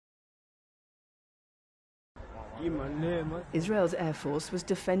Israel's air force was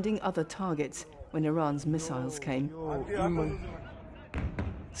defending other targets when Iran's missiles came,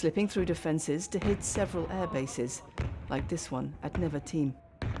 slipping through defenses to hit several air bases, like this one at Nevatim.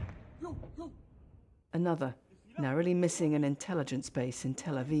 Another, narrowly missing an intelligence base in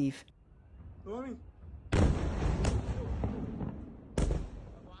Tel Aviv.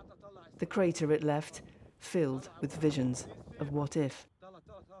 The crater it left filled with visions of what if.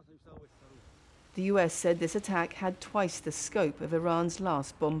 The US said this attack had twice the scope of Iran's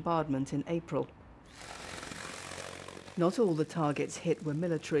last bombardment in April. Not all the targets hit were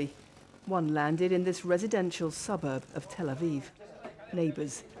military. One landed in this residential suburb of Tel Aviv.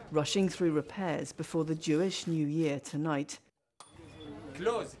 Neighbors rushing through repairs before the Jewish New Year tonight.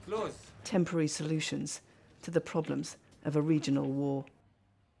 Close. Temporary solutions to the problems of a regional war.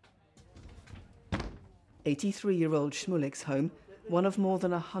 83-year-old Shmulik's home, one of more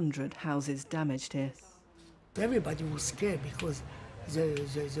than 100 houses damaged here. Everybody was scared because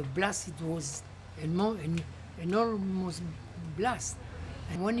the blast, it was an enormous blast.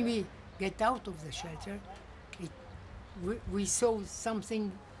 And when we get out of the shelter, we saw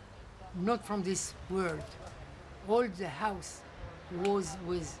something not from this world. All the house was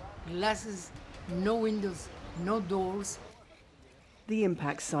with glasses, no windows, no doors. The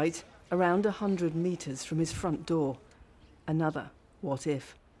impact site, around 100 meters from his front door. Another what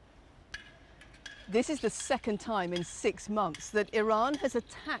if. This is the second time in 6 months that Iran has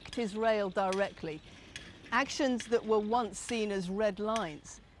attacked Israel directly. Actions that were once seen as red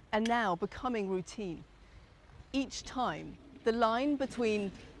lines are now becoming routine. Each time, the line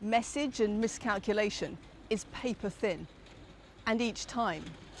between message and miscalculation is paper thin. And each time,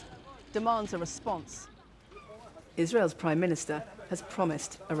 demands a response. Israel's Prime Minister has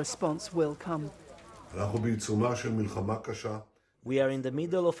promised a response will come. We are in the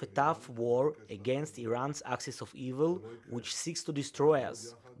middle of a tough war against Iran's axis of evil, which seeks to destroy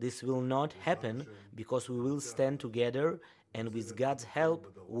us. This will not happen because we will stand together, and with God's help,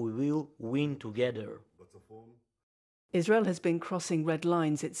 we will win together. Israel has been crossing red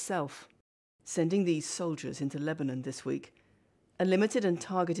lines itself, sending these soldiers into Lebanon this week. A limited and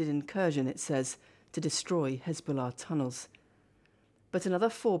targeted incursion, it says, to destroy Hezbollah tunnels. But another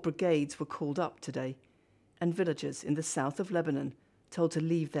 4 brigades were called up today, and villagers in the south of Lebanon told to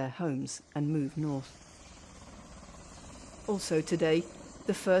leave their homes and move north. Also today,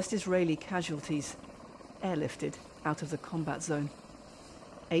 the first Israeli casualties, airlifted out of the combat zone.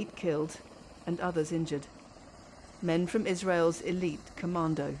 8 killed and others injured. Men from Israel's elite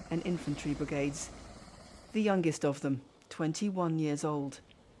commando and infantry brigades, the youngest of them 21 years old.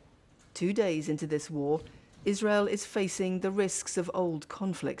 2 days into this war, Israel is facing the risks of old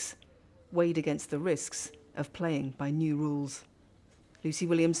conflicts, weighed against the risks of playing by new rules. Lucy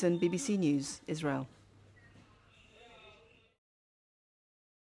Williamson, BBC News, Israel.